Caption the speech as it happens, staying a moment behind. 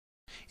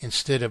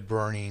instead of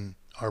burning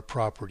our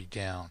property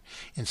down,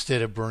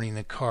 instead of burning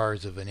the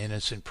cars of an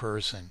innocent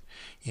person,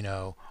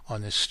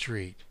 on the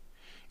street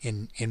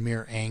in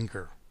mere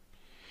anger,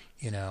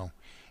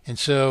 And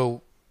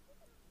so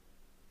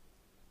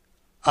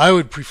I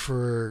would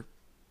prefer,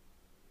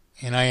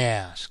 and I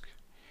ask,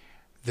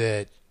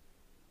 that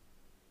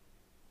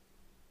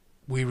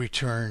we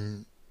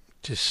return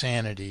to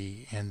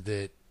sanity and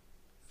that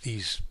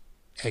these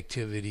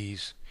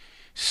activities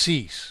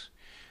cease,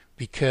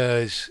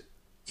 because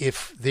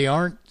if they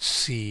aren't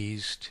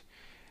seized,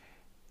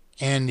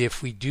 and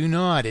if we do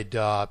not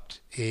adopt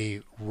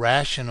a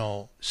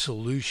rational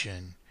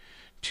solution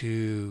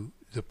to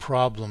the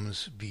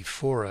problems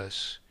before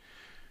us,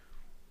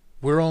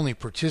 we're only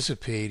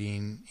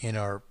participating in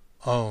our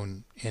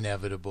own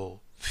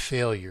inevitable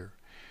failure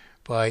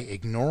by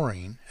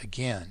ignoring,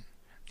 again,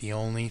 the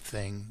only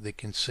thing that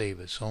can save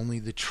us. Only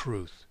the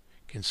truth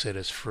can set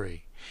us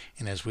free.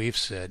 And as we've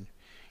said,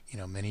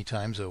 many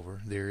times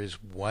over, there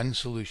is one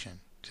solution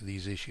to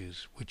these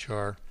issues, which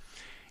are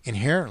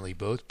inherently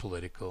both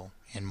political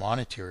and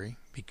monetary,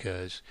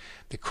 because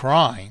the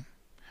crime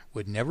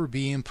would never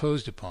be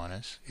imposed upon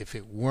us if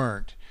it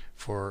weren't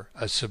for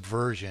a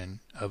subversion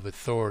of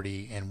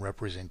authority and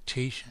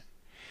representation.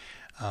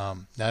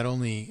 Not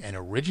only an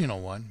original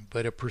one,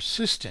 but a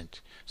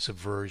persistent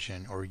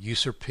subversion or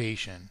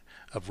usurpation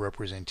of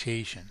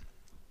representation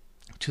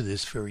to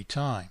this very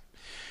time.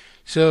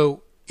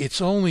 So it's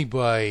only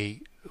by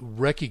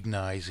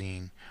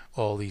recognizing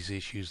all these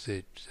issues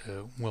that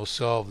we'll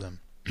solve them.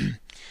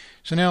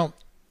 So now,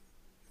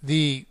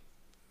 the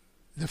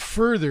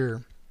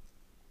further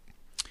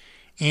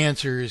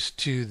answers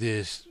to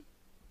this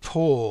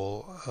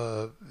poll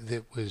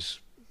that was,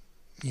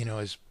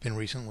 has been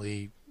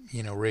recently,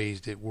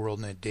 raised at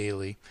WorldNet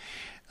Daily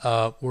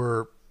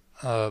were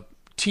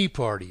Tea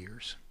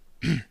Partiers.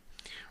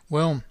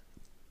 Well,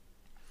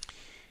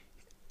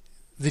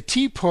 the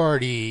Tea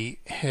Party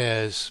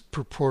has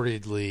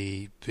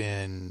purportedly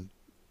been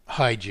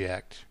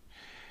hijacked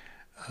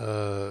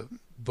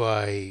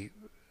by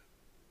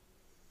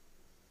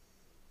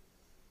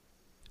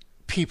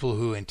people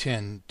who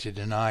intend to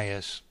deny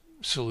us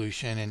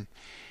solution, and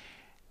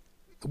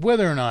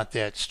whether or not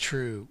that's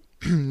true,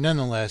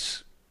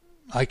 nonetheless,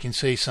 I can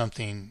say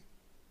something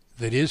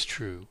that is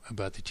true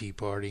about the Tea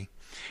Party,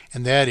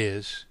 and that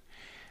is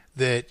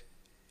that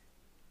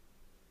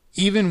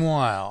even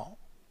while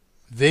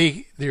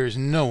there is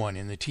no one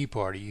in the Tea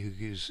Party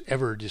who's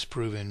ever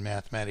disproven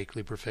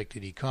mathematically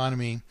perfected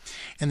economy,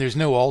 and there's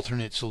no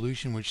alternate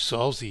solution which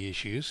solves the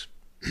issues,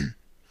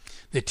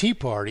 the Tea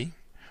Party,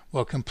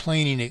 while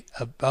complaining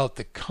about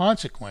the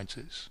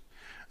consequences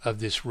of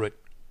this root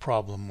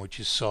problem which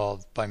is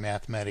solved by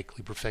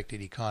mathematically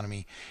perfected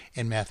economy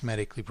and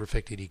mathematically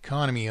perfected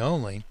economy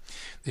only,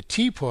 the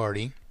Tea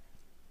Party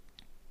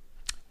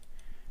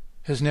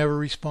has never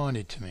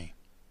responded to me.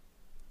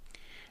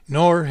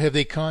 Nor have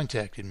they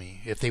contacted me.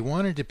 If they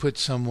wanted to put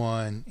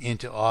someone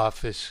into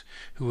office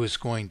who was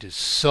going to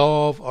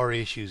solve our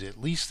issues,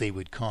 at least they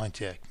would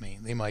contact me.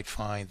 They might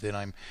find that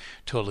I'm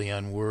totally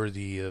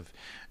unworthy of,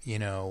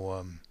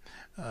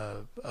 a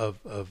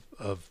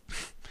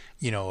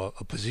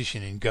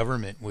position in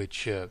government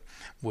which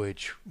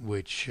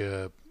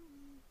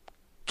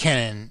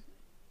can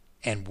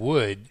and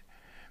would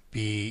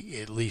be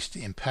at least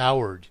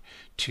empowered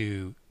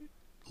to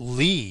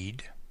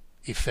lead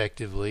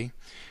effectively,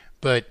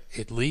 but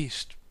at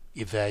least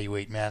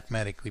evaluate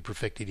mathematically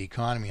perfected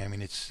economy. I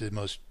mean, it's the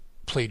most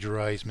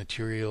plagiarized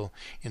material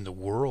in the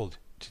world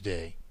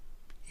today,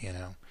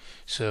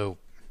 So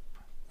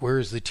where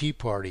is the Tea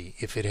Party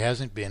if it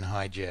hasn't been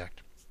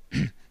hijacked?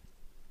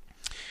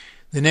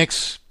 The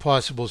next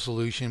possible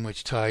solution,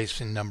 which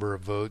ties in number of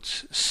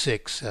votes,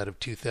 6 out of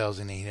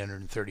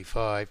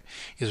 2,835,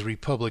 is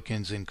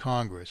Republicans in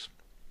Congress.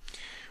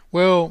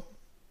 Well,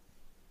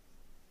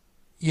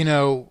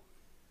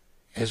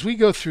 as we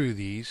go through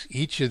these,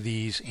 each and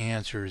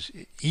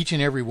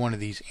every one of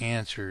these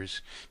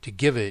answers, to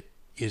give it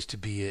is to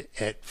be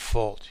at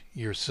fault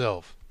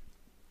yourself.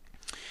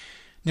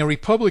 Now,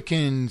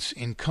 Republicans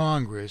in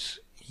Congress,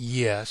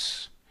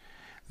 yes,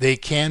 they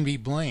can be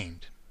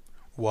blamed.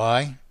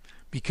 Why?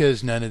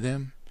 Because none of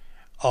them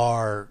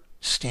are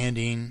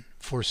standing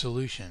for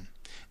solution.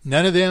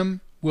 None of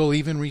them will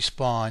even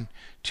respond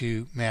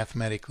to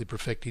mathematically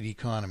perfected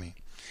economy.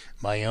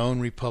 My own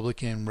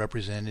Republican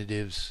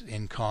representatives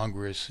in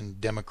Congress and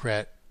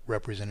Democrat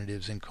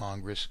representatives in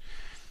Congress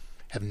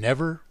have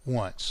never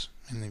once,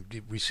 and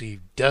they've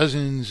received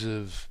dozens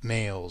of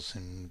mails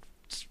and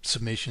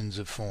submissions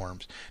of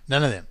forms,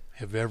 none of them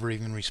have ever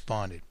even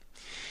responded.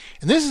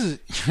 And this is,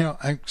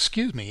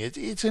 excuse me,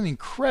 it's an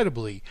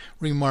incredibly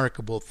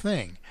remarkable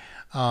thing.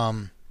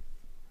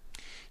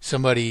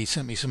 Somebody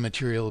sent me some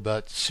material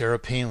about Sarah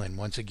Palin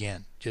once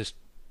again, just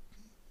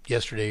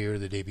yesterday or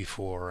the day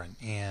before,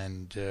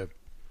 and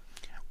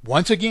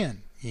once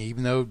again,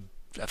 even though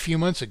a few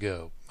months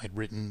ago I'd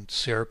written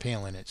Sarah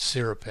Palin at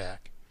Sarah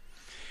Pack,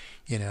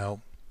 I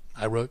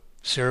wrote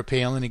Sarah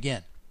Palin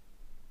again,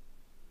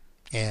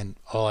 and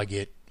all I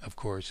get, of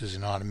course, is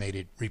an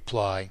automated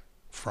reply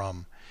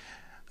from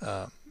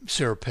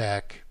Sarah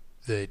Pack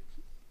that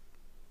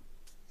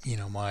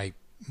my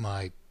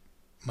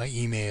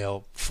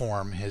email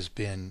form has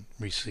been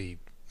received.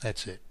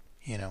 That's it.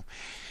 And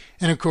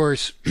of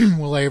course,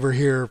 will I ever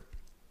hear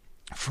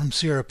from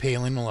Sarah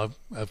Palin? Well,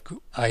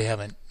 I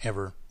haven't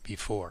ever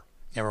before,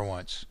 never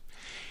once.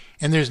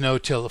 And there's no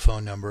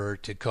telephone number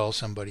to call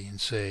somebody and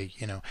say,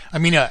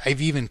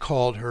 I've even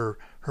called her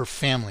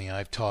family.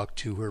 I've talked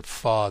to her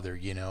father,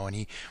 and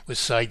he was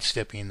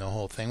sidestepping the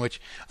whole thing,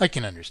 which I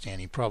can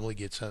understand. He probably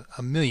gets a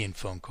million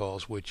phone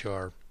calls, which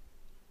are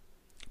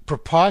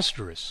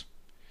preposterous.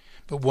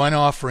 But one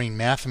offering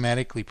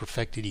mathematically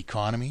perfected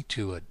economy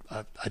to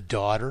a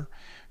daughter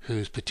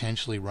who's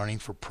potentially running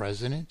for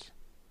president,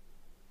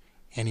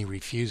 and he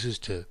refuses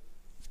to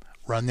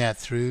run that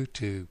through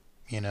to,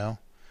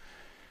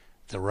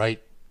 the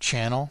right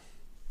channel.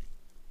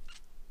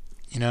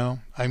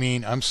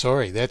 I'm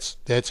sorry,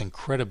 that's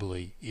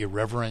incredibly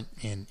irreverent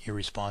and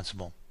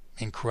irresponsible.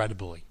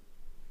 Incredibly.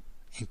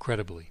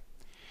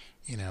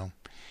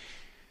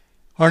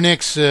 Our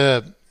next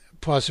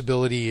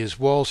possibility is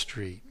Wall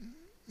Street.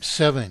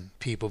 7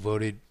 people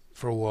voted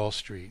for Wall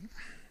Street.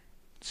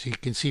 So you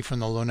can see from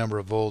the low number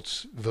of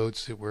votes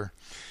that we're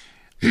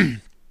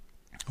going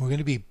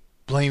to be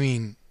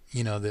blaming,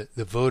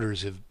 the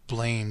voters have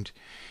blamed,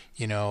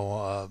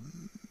 have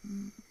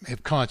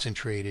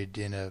concentrated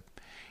in a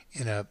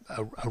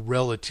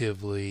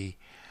relatively,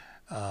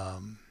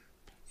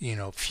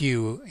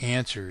 few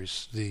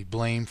answers, the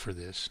blame for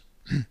this.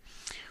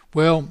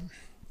 Well,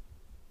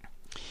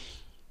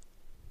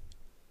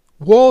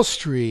 Wall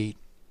Street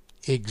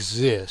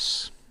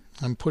exists.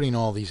 I'm putting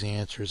all these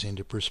answers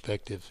into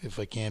perspective if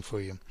I can for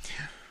you.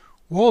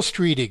 Wall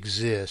Street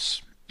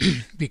exists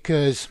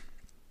because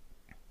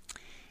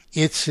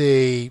it's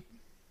an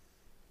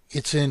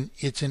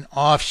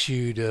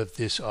offshoot of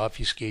this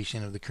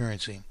obfuscation of the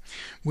currency.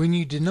 When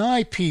you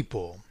deny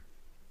people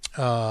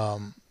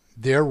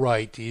their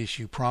right to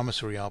issue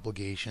promissory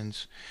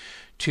obligations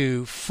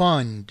to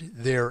fund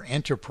their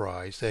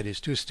enterprise, that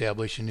is, to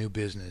establish a new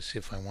business.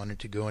 If I wanted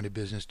to go into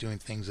business doing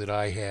things that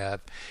I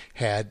have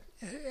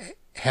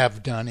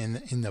done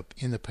in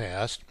the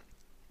past,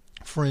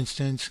 for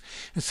instance,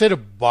 instead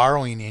of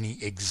borrowing any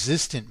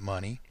existent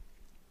money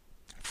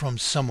from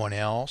someone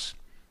else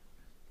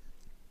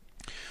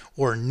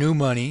or new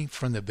money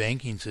from the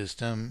banking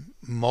system,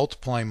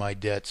 multiply my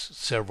debts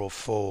several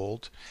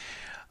fold,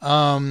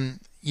 and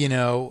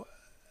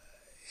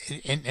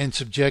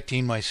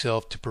subjecting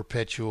myself to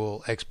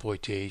perpetual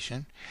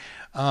exploitation.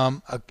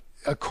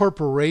 A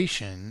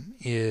corporation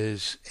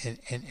is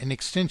an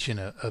extension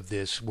of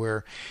this,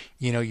 where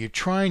you're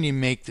trying to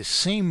make the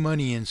same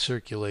money in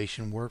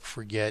circulation work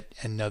for yet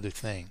another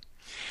thing.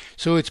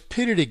 So it's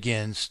pitted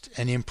against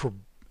an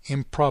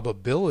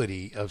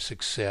improbability of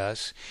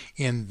success,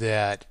 in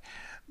that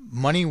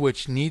money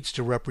which needs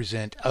to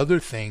represent other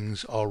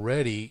things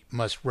already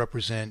must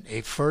represent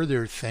a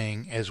further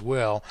thing as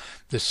well,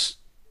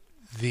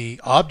 the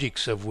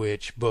objects of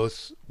which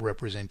both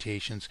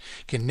representations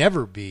can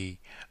never be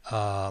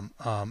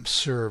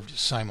served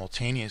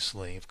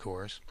simultaneously, of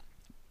course.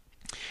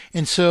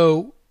 And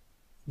so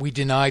we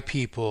deny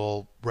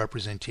people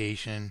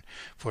representation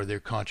for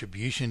their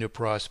contribution to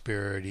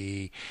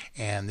prosperity,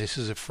 and this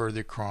is a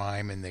further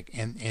crime,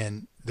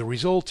 and the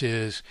result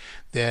is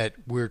that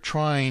we're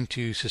trying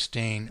to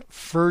sustain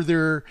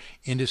further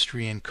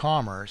industry and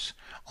commerce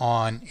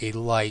on a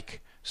like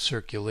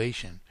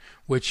circulation,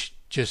 which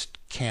just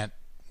can't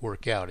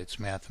work out. It's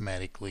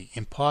mathematically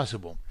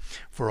impossible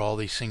for all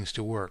these things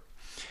to work.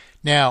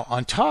 Now,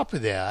 on top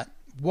of that,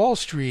 Wall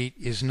Street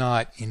is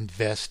not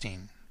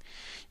investing.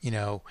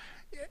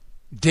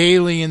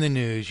 Daily in the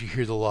news you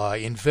hear the lie,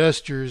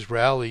 investors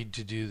rallied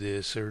to do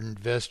this, or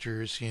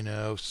investors,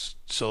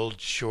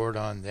 sold short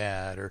on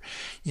that, or,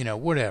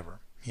 whatever,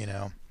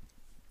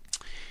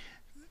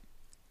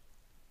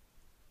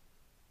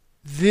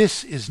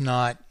 This is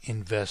not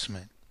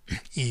investment,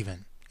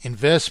 even.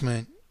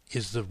 Investment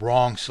is the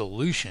wrong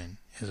solution,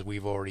 as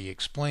we've already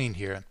explained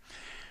here.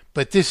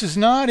 But this is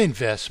not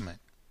investment.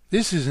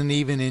 This isn't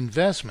even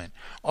investment.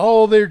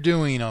 All they're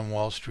doing on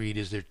Wall Street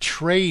is they're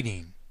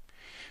trading.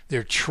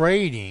 They're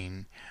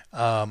trading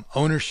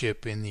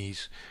ownership in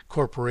these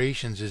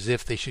corporations as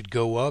if they should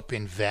go up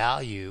in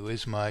value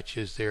as much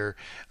as they're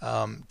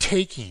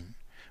taking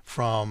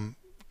from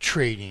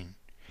trading.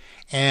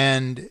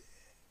 And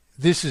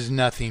this is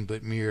nothing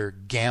but mere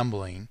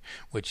gambling,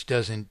 which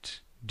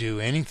doesn't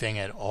do anything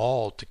at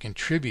all to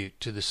contribute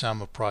to the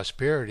sum of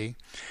prosperity,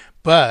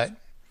 but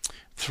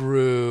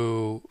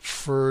through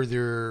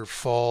further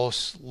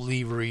false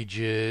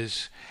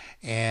leverages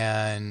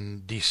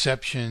and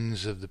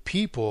deceptions of the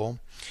people,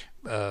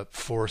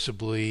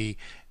 forcibly,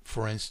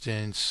 for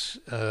instance,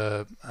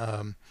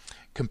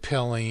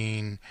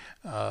 compelling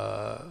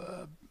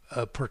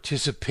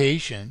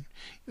participation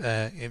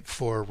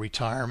for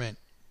retirement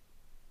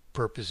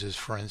purposes,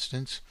 for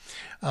instance,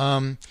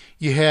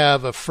 you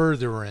have a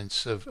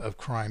furtherance of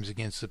crimes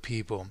against the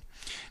people.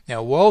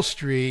 Now, Wall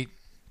Street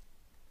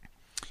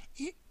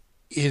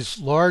is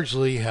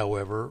largely,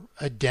 however,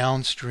 a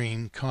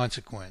downstream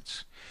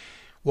consequence.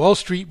 Wall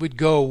Street would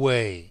go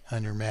away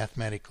under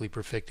mathematically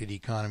perfected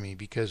economy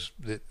because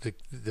the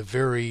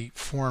very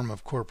form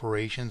of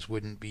corporations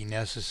wouldn't be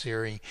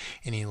necessary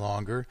any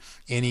longer.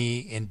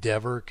 Any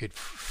endeavor could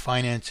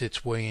finance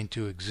its way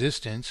into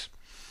existence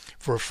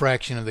for a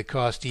fraction of the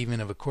cost even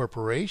of a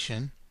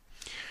corporation,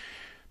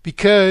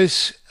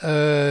 because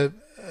to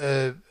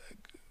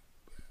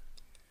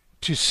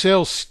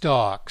sell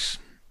stocks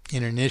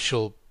in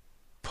initial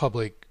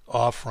public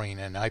offering,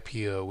 an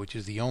IPO, which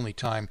is the only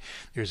time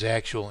there's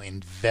actual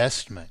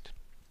investment,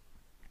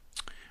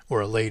 or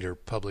a later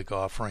public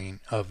offering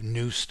of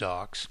new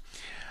stocks.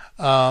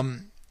 To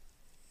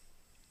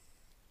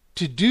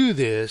do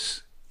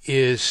this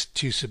is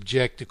to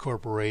subject the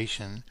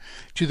corporation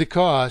to the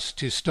cost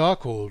to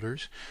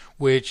stockholders,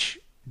 which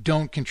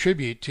don't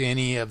contribute to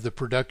any of the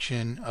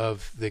production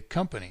of the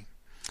company.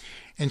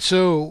 And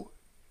so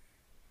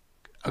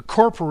a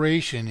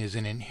corporation is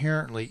an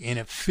inherently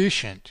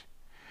inefficient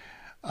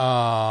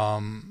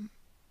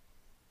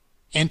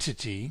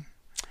entity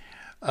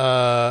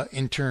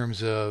in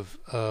terms of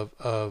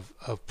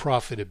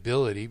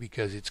profitability,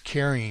 because it's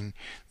carrying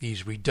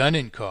these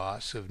redundant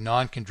costs of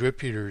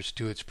non-contributors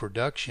to its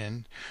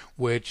production,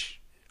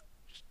 which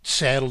are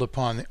saddled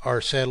upon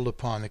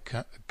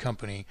the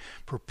company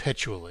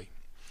perpetually.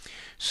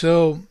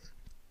 So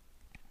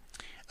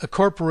a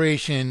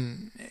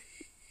corporation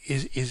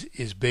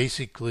is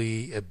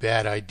basically a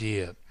bad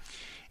idea.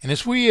 And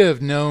as we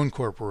have known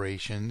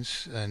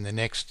corporations, and the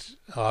next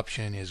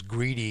option is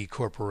greedy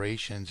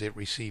corporations, it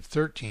received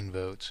 13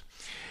 votes.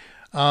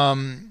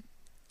 As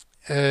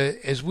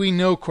we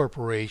know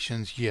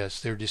corporations, yes,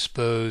 they're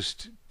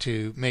disposed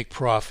to make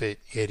profit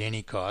at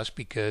any cost,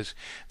 because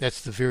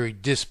that's the very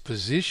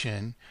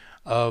disposition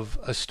of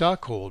a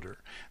stockholder.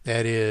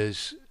 That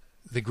is,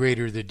 the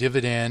greater the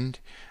dividend,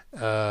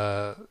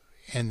 and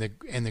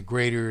the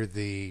greater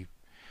the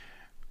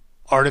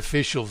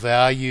artificial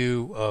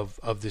value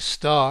of the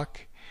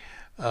stock,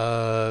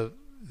 the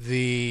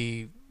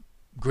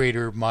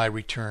greater my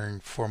return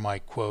for my,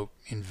 quote,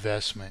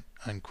 investment,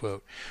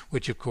 unquote,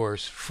 which of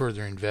course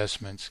further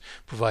investments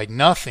provide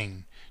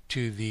nothing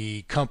to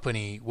the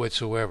company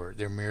whatsoever.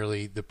 They're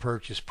merely the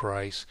purchase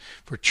price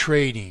for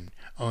trading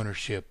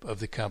ownership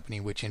of the company,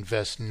 which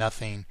invests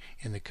nothing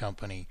in the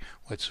company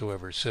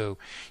whatsoever. So,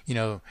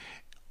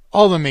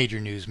 all the major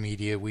news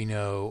media, we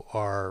know,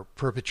 are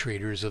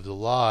perpetrators of the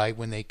lie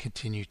when they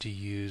continue to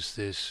use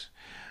this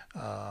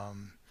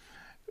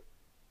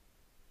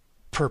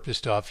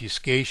purposed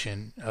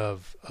obfuscation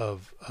of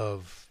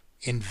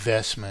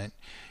investment,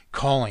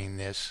 calling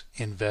this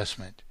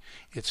investment.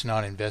 It's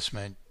not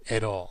investment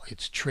at all.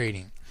 It's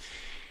trading.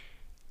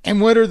 And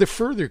what are the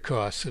further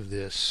costs of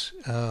this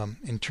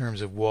in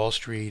terms of Wall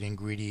Street and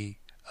greedy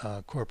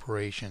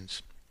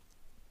corporations?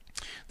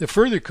 The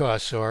further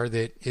costs are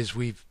that, as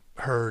we've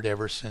heard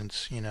ever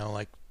since,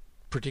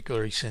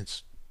 particularly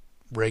since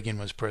Reagan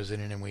was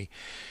president, and we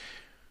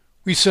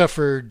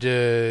suffered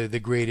the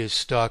greatest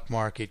stock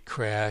market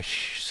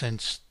crash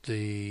since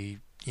the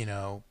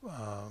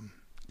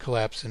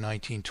collapse in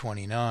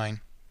 1929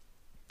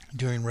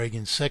 during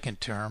Reagan's second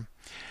term.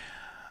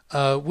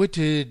 How were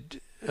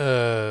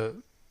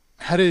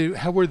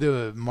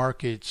the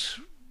markets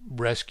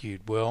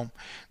rescued? Well,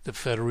 the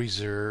Federal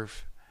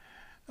Reserve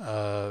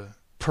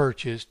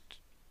purchased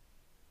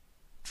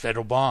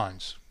federal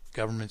bonds,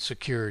 government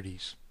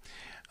securities,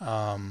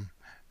 quelling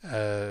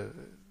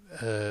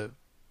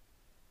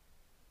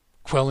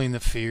the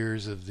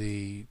fears of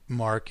the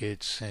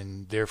markets,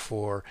 and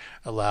therefore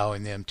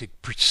allowing them to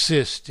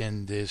persist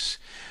in this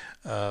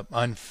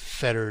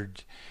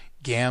unfettered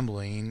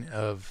gambling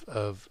of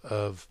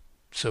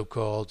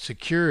so-called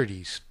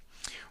securities.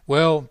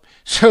 Well,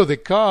 so the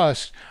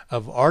cost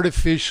of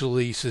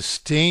artificially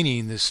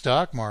sustaining the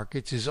stock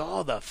markets is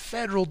all the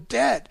federal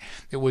debt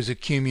that was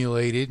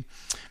accumulated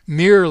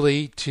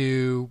merely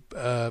to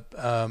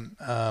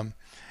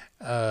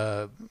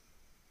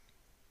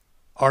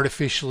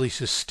artificially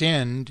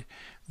sustain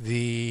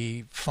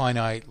the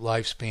finite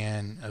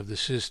lifespan of the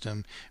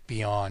system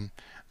beyond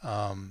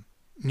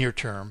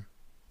near-term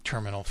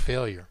terminal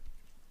failure.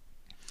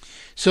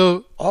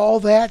 So all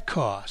that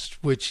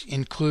cost, which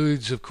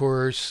includes, of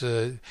course,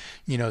 the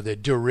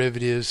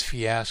derivatives,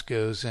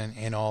 fiascos,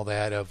 and all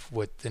that of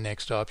what the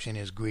next option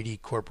is, greedy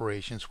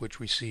corporations, which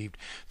received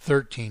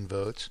 13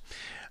 votes.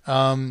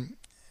 In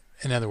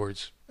other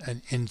words,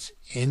 an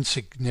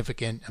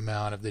insignificant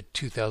amount of the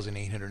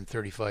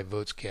 2,835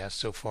 votes cast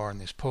so far in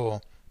this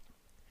poll.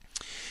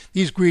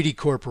 These greedy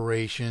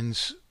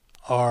corporations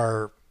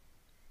are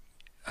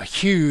a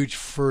huge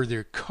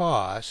further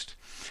cost,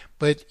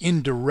 but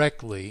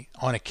indirectly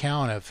on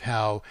account of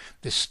how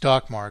the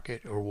stock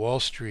market or Wall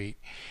Street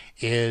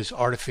is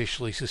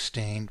artificially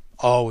sustained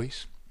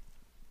always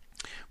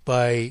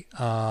by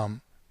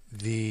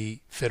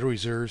the Federal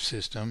Reserve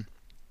System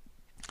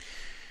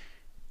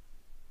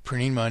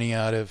printing money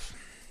out of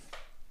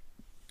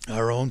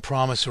our own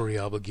promissory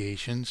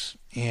obligations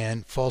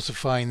and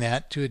falsifying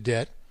that to a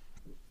debt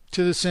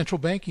to the central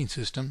banking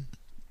system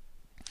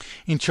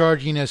in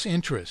charging us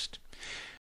interest.